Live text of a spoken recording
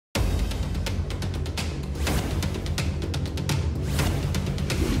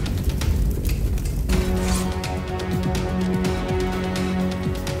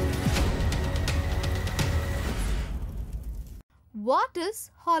What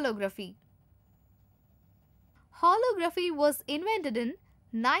is holography? Holography was invented in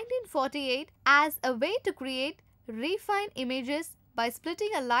 1948 as a way to create refined images by splitting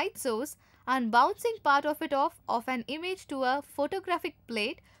a light source and bouncing part of it off of an image to a photographic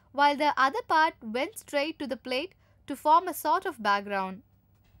plate while the other part went straight to the plate to form a sort of background.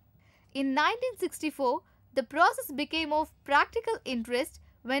 In 1964, the process became of practical interest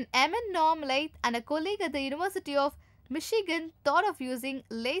when Emmett Norman Leith and a colleague at the University of Michigan thought of using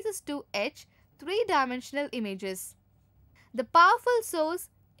lasers to etch three-dimensional images. The powerful source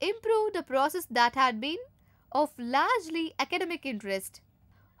improved a process that had been of largely academic interest.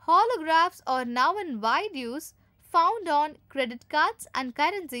 Holographs are now in wide use, found on credit cards and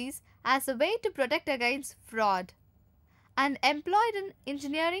currencies as a way to protect against fraud, and employed in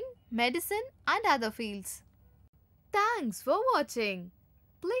engineering, medicine, and other fields. Thanks for watching.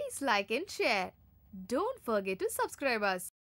 Please like and share. Don't forget to subscribe us.